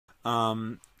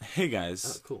Hey guys.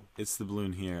 Oh, cool. It's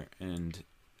TheBlewn here, and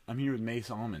I'm here with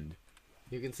MaceAlmond.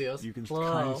 You can see us? You can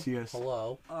Hello. kind of see us.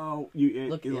 Hello. Oh,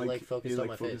 Look, it like focused on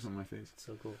my face. on my face.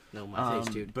 So cool. No, my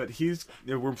face, dude. But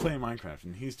we're playing Minecraft,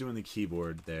 and he's doing the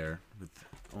keyboard there with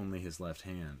only his left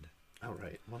hand. All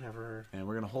right, whatever. And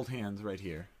we're gonna hold hands right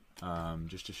here,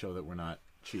 just to show that we're not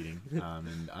cheating.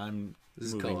 And I'm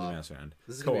moving the mouse around.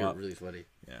 This is gonna be really sweaty.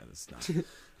 Yeah, this is not. Do you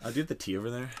have the T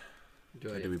over there?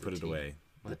 Or did we put it away?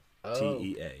 What?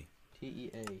 T-E-A.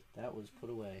 T-E-A. That was put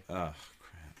away. Oh,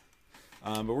 crap.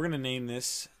 But we're going to name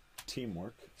this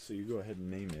Teamwork, so you go ahead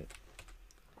and name it.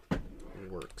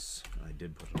 Works. I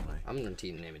did put it away. I'm going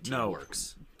to name it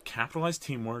Teamworks. No, capitalize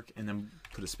Teamwork, and then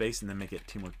put a space, and then make it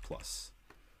Teamwork Plus.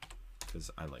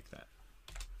 Because I like that.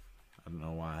 I don't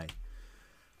know why.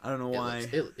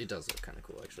 It does look kind of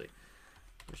cool, actually.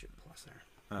 We should plus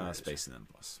there. Space and then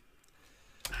plus.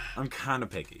 I'm kind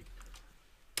of picky.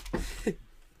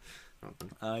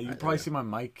 You can probably see my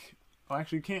mic. Oh,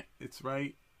 actually, you can't. It's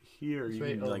right here. It's you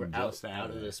right can over, like just out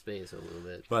of the space a little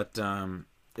bit. But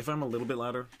if I'm a little bit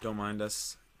louder, don't mind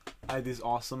us. I had this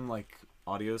awesome like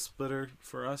audio splitter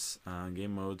for us.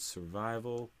 Game mode,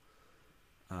 survival,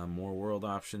 more world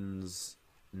options.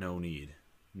 No need.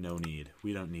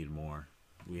 We don't need more.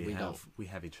 We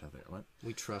have each other. What?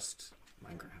 We trust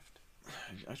Minecraft.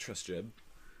 I trust Jeb.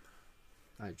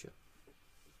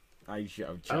 I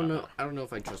don't know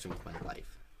if I trust him with my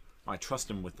life. I trust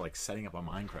him with like setting up a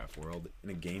Minecraft world in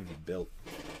a game he built.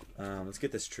 Let's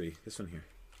get this tree. This one here.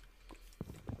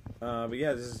 But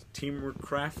yeah, this is Teamwork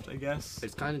Craft, I guess.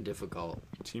 It's kind of difficult.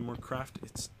 Teamwork Craft.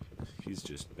 He's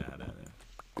just bad at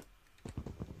it.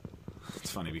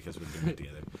 It's funny because we're doing it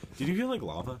together. Did you hear like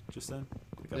lava just then?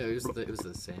 No, it was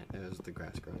the sand. It was the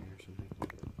grass growing or something.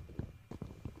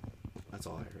 That's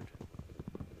all I heard.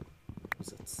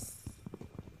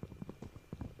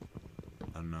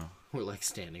 I don't know. We're like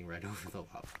standing right over the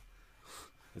lava.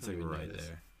 It's like right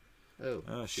there.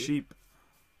 Oh, sheep.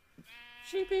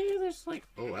 Sheepy, there's like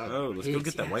wow. Oh, let's go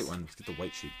get that white one. Let's get the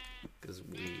white sheep. Because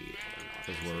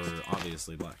we're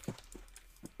obviously black.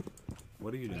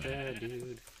 What are you doing?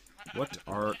 Dude. What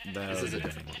are thou This is a doing?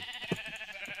 different one.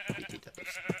 BT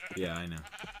types. Yeah, I know.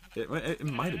 It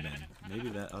might have been. Maybe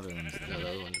that other one's there. No, the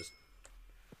other one just.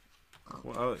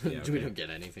 Well, yeah, okay. We don't get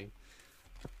anything.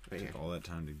 Right here. All that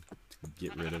time to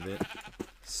get rid of it,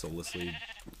 soullessly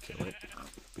kill it.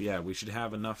 But yeah, we should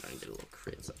have enough. Trying to get a little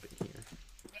crits up in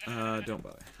here. Don't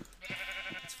bother.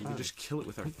 We can just kill it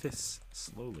with our fists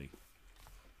slowly.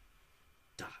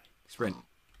 Die. Sprint.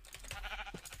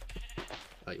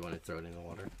 Oh, you want to throw it in the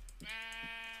water?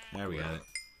 There we got it.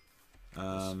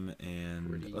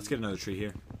 And let's get another tree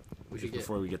here.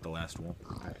 Before we get the last wool.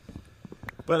 Alright.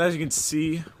 But as you can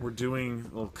see, we're doing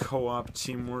a little co-op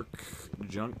teamwork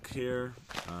junk here.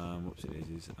 Whoopsie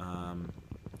daisies. Oh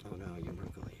no, you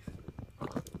broke a leaf.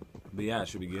 But yeah, it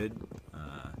should be good.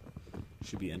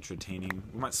 Should be entertaining.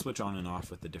 We might switch on and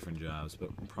off with the different jobs, but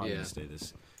we're probably gonna stay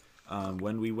this.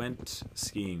 When we went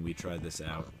skiing, we tried this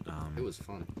out. It was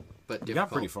fun, but we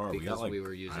got pretty far. We got like we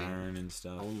were using iron and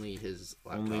stuff. Only his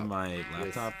laptop. Only my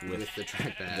laptop with the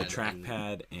trackpad. The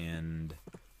trackpad and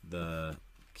the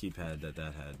keypad that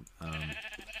had.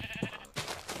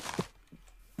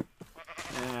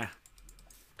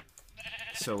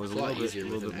 So it was a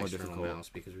little bit more difficult. Mouse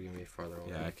because we can be farther away.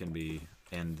 Yeah, I can be,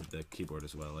 and the keyboard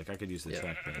as well. Like I could use the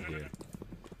trackpad here.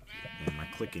 And my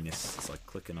clickiness is like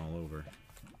clicking all over.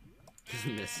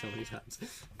 You missed so many times.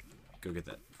 Go get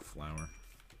that flower.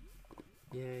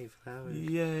 Yay, flowers.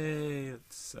 Yay!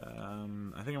 It's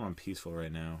I think I'm on peaceful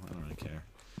right now. I don't really care.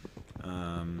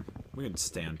 We can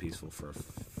stay on peaceful for a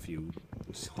few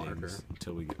days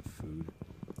until we get food.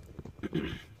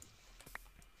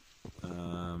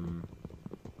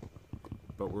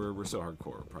 But we're so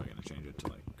hardcore. We're probably gonna change it to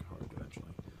like hard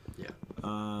eventually. Yeah.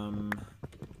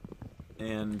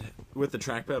 And with the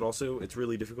trackpad also, it's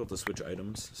really difficult to switch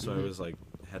items. So I was like,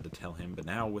 had to tell him. But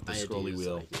now with the scrolly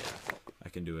wheel, I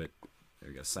can do it. There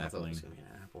we go, sapling. I thought it was gonna be an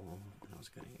apple, and I was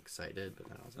getting excited, but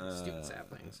then I was like, stupid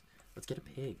saplings. Let's get a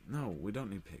pig. No, we don't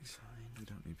need pigs. We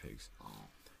don't need pigs.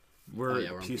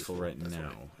 We're peaceful right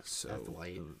now, so at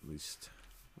least.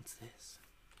 What's this?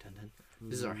 Dun -dun.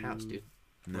 This is our house, dude.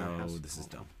 No, this is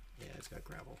dumb. Yeah, it's got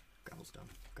gravel. Gravel's dumb.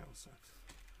 Gravel sucks.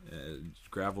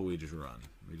 Gravel, we just run.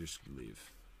 We just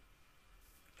leave.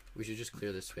 We should just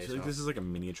clear this space. I feel like this is like a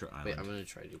miniature island. Wait, I'm gonna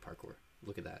try to do parkour.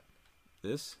 Look at that.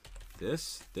 This,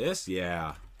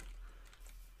 yeah.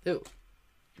 Ew.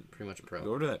 Pretty much a pro.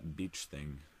 Go over to that beach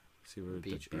thing. See where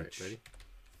beach. The beach. Alright,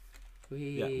 ready?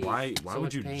 Yeah. Why so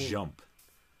would you pain. jump?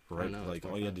 Right. Like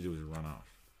all you had to do was run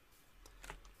off.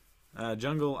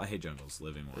 Jungle. I hate jungles.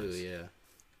 Living ones. Oh yeah.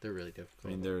 They're really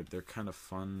difficult. I mean, they're kind of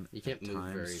fun. You can't move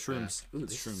times. very Shrooms. fast. Ooh,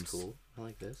 this Shrooms. is cool. I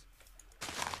like this.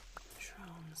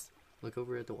 Shrooms. Look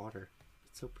over at the water.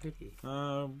 It's so pretty.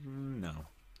 No.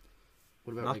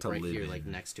 What about Not like to right live here, in. like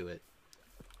next to it,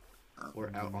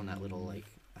 or out on that little like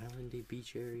islandy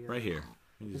beach area? Right here.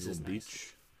 This This is little nice.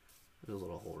 beach. There's a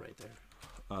little hole right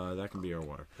there. That can be our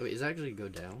water. Oh, wait, does it actually go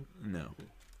down? No.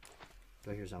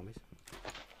 Do I hear zombies?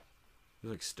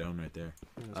 There's like stone right there.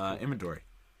 Oh, that's cool. Inventory.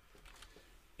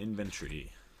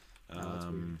 Inventory. that's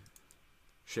weird.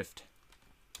 Shift.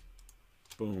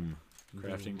 Boom.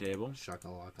 Crafting table. Shaka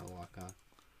laka laka.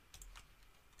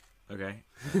 Okay.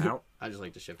 Out. I just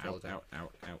like to shift all Out, the time.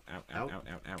 out. Out.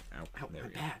 There my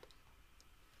we go. bad.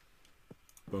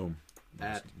 Boom.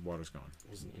 That Water's gone.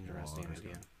 was an interesting Water's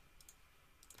idea.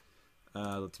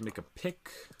 Let's make a pick.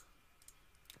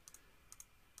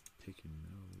 Pick your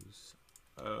nose.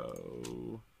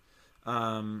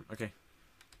 Oh. Okay.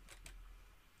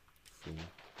 Fool.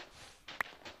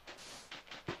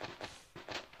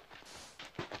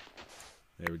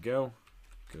 There we go.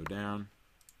 Go down.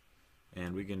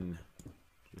 And we can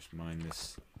just mine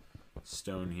this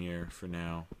stone here for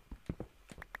now.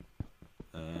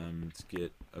 Let's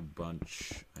get a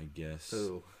bunch, I guess.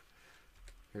 Oh.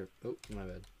 Here. Oh, my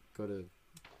bad. Go to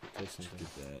play Just something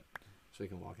get that. so we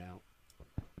can walk out.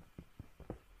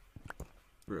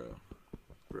 Bro,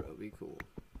 Bro, be cool.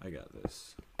 I got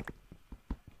this.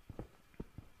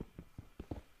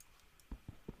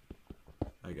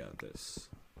 I got this.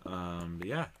 But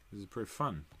yeah, this is pretty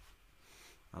fun.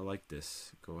 I like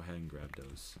this. Go ahead and grab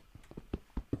those.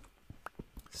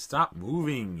 Stop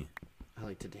moving! I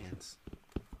like to dance.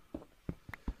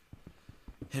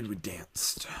 And we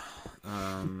danced.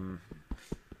 Your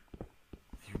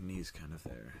knee's kind of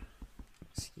there.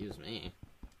 Excuse me.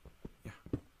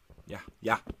 Yeah.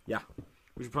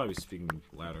 We should probably be speaking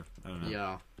louder. I don't know.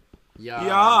 Yeah.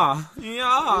 Yeah.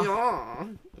 Yeah.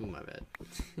 Ooh, my bad.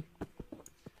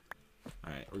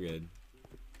 Alright, we're good.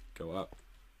 Go up.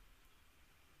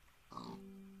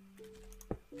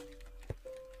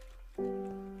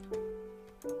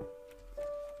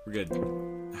 We're good.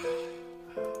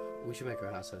 We should make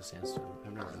our house out of sandstone.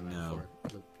 I've never done that No. before.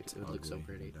 It would look so Ugly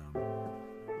pretty. and dumb.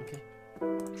 Okay.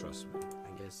 Trust me. I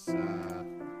guess,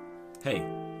 Hey,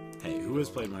 who has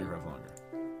played Minecraft longer?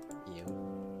 you.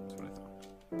 That's what I thought.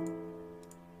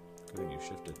 I think you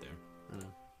shifted there. I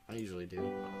know. I usually do.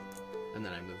 And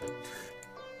then I move it.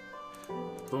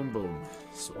 Boom, boom.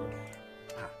 Sword.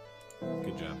 Ah.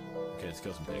 Good job. Okay, let's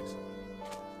kill some pigs.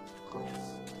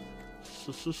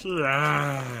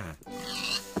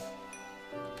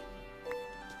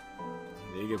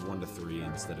 They give 1 to 3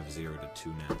 instead of 0 to 2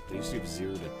 now. They used to give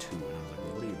 0 to 2, and I was like,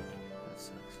 what are you doing? That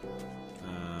sucks.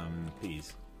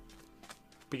 Peas.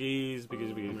 Piggies.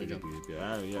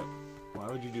 Oh, yeah. Why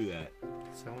would you do that?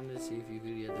 So I wanted to see if you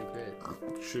could get the grid.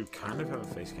 Should kind of have a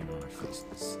face cam on my face.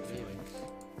 This, I feel like.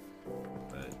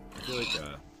 But I feel like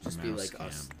Just be mouse like cam.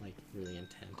 us, like really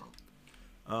intent.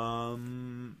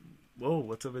 Whoa,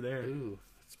 what's over there? Ooh,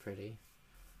 that's pretty.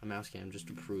 A mouse cam just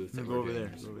to prove that Go we're over doing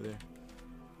there. this. Go over there.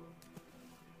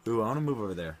 Ooh, I want to move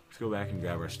over there. Let's go back and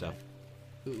grab our stuff.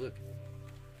 Ooh, look.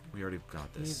 We already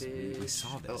got this. Hey, We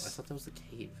saw bitch. Oh, I this. thought that was the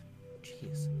cave.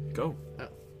 Jeez. Go. Oh.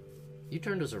 You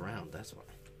turned us around, that's why.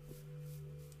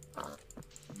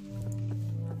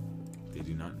 Did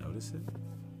you not notice it?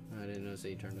 I didn't notice that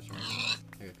you turned us around.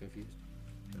 I got confused.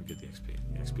 Don't get the XP.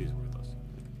 The XP is worthless.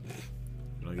 It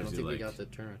only I gives don't you, think we like- got the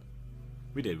turn.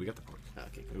 We did. We got the pork. Oh,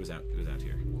 okay, It cool. was out. It was out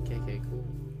here. Okay, cool.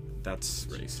 That's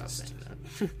Stop racist. saying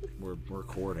that. We're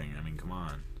recording. I mean, come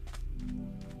on.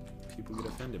 People get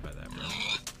offended by that, bro.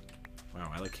 Wow,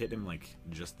 I like hit him like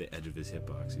just the edge of his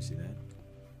hitbox. You see that?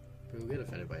 People get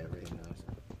offended by everything else.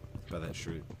 By that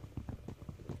shirt.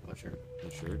 What shirt?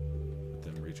 That shirt. With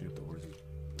them reaching up the horses.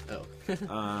 Oh.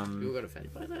 Um. People got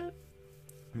offended by that?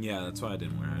 Yeah, that's why I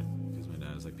didn't wear it. Because my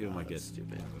dad was like, people Oh, might get that's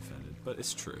stupid. offended. But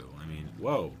it's true. I mean,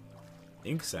 whoa.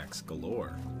 Ink sacs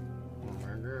galore.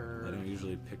 I don't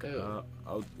usually pick Ew. up.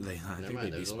 Oh, I Never think mind,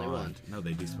 they there's only one. despawned. No,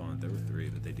 they despawned. There were 3,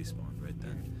 but they despawned right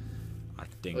then. I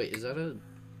think. Wait, is that a...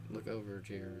 Look over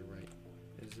to your right.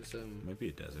 Is this, Might be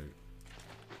a desert.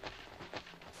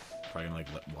 Probably gonna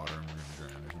like let water and we're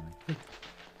gonna drown or something.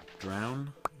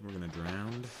 Drown? We're gonna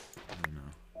drown? I don't know.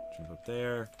 Jump up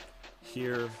there.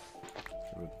 Here.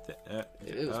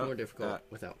 It was more difficult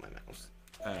without my mouse.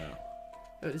 Oh.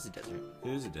 Oh, it is a desert. It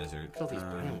is a desert. Look at all these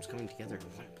biomes coming together in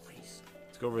one place.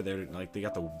 Let's go over there. Like, they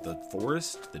got the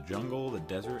forest, the jungle, the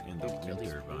desert, and the Kill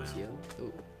these winter birds, biome. yo.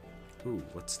 Ooh, Ooh,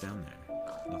 what's down there?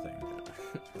 Nothing.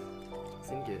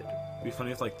 seem good. It'd be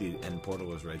funny if, like, the end portal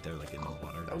was right there, like, in the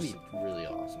water. That would be really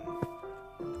awesome.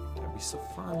 That'd be so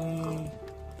funny.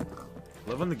 I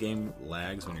love when the game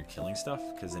lags when you're killing stuff,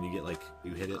 because then you get like,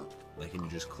 you hit it, like, and you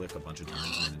just click a bunch of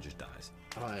times and then it just dies.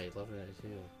 Oh, I love that too.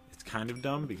 It's kind of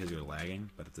dumb because you're lagging,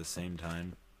 but at the same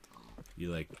time,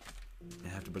 you like, you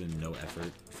have to put in no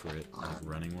effort for it, like,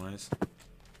 running wise.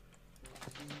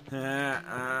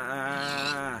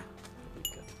 Right.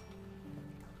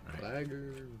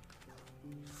 Lagger.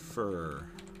 Fur.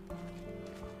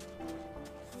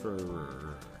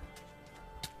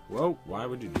 Whoa, why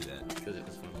would you do that? Because it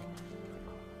was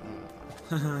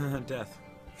fun. Death.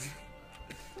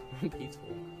 Peaceful.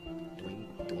 Doink,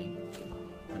 doink.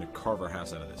 I'm gonna carve our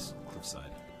house out of this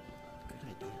cliffside. Good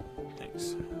idea.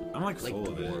 Thanks. I'm like full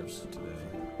of dwarves. it today.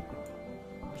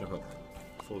 Jump up.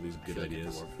 Full of these good I feel like a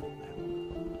ideas. dwarf.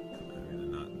 I'm gonna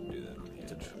not do that on the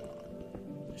edge.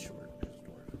 Short as a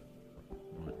dwarf.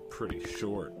 I'm pretty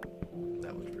short.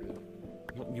 That was rude.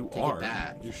 Well, you Take it are.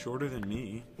 back. You're shorter than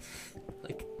me.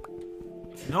 Like,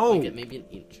 No! like maybe an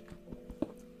inch.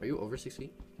 Are you over 6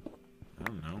 feet? I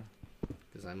don't know.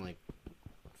 Because I'm like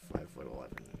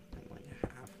 5'11" and like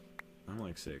half. I'm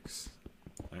like 6.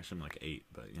 Actually, I'm like 8,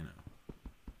 but you know.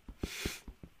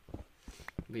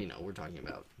 But you know, we're talking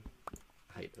about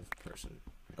height of person.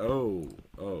 Oh.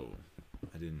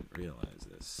 I didn't realize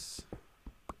this.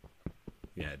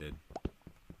 Yeah, I did.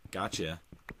 Gotcha.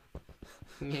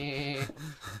 I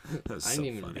That's didn't so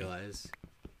even funny. realize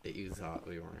that you thought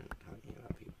we weren't talking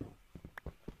about people.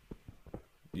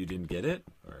 You didn't get it?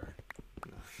 Or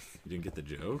No. you didn't get the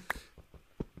joke?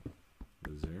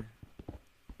 Loser.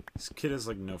 This kid has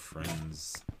like no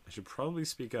friends. I should probably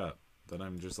speak up. That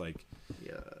I'm just like...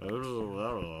 Yeah.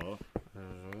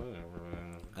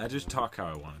 I just talk how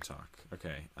I want to talk.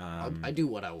 Okay. I do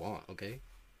what I want, okay?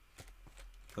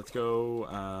 Let's go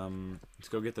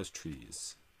get those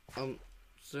trees.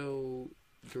 So,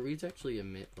 do reeds actually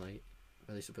emit light?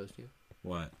 Are they supposed to?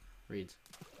 What? Reeds.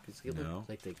 Because they No. look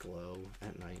like they glow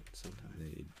at night sometimes.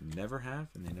 They never have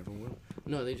and they never will.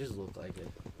 No, they just look like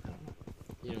it. I don't know.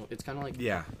 You know, it's kind of like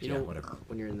Yeah. you yeah, know whatever.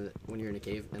 when you're in a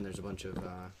cave and there's a bunch of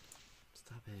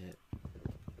stop it.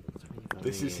 Stop making fun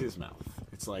This of is me. his mouth.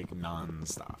 It's like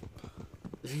non-stop.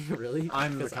 Really?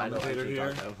 I'm the 'Cause I don't commentator actually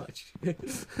here. talk that much.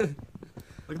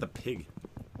 Look at the pig.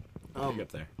 Pig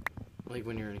up there. Like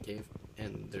when you're in a cave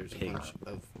and there's Pig. a bunch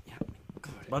of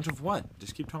Bunch of what?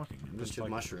 Just keep talking. I'm bunch just of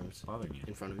like mushrooms bothering you.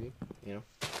 in front of you. You know,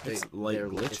 It's They- like they're-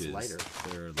 glitches. It's lighter.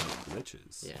 They're like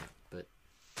glitches. Yeah, but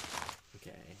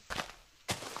okay,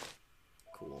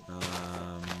 cool.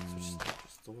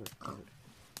 Store, dude.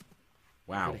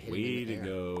 Wow, Could've hit him way in the to air.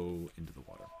 go into the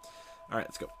water. All right,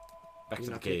 let's go. Back You to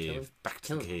the not gonna kill cave. him? Back to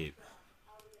Kill the him. cave.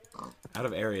 Out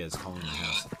of areas calling my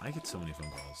house. I get so many phone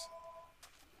calls.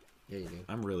 Yeah, you do.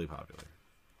 I'm really popular.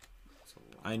 That's a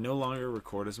lot. I no longer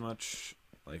record as much.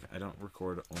 Like, I don't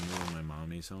record only when my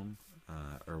mommy's home.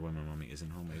 Or when my mommy isn't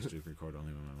home. I used to record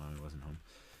only when my mommy wasn't home.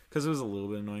 Because it was a little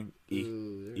bit annoying.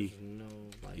 Ooh, there's E. no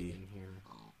light E. in here.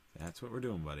 That's what we're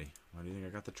doing, buddy. Why do you think I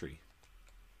got the tree?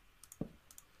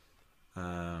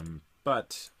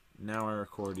 But now I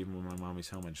record even when my mommy's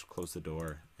home. I just close the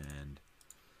door and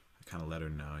I kind of let her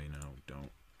know, you know,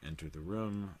 don't enter the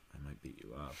room. I might beat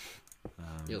you up.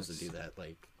 You also do that,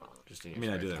 like, just in I your mean,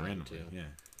 I spare do that time, randomly. too. Yeah,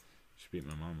 should beat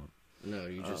my mom up. No,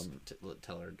 you just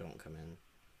tell her, don't come in.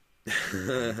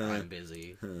 Um, I'm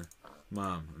busy.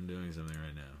 Mom, I'm doing something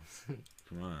right now.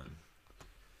 Come on.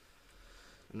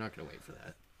 I'm not going to wait for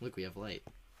that. Look, we have light.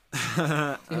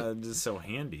 Just so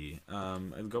handy. I'll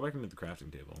go back into the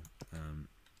crafting table.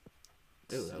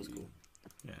 Ooh, that was cool.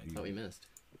 Yeah, Oh, we missed.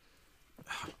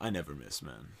 I never miss,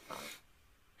 man.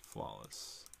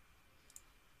 Flawless.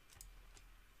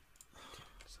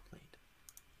 So late.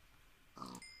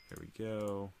 There we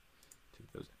go.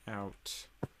 Take those out.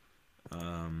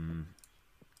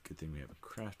 Good thing we have a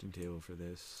crafting table for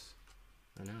this.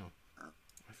 I know.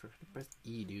 I forgot to press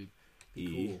E, dude. Be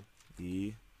E. cool.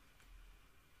 E.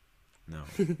 No.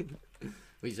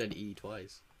 We said E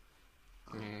twice.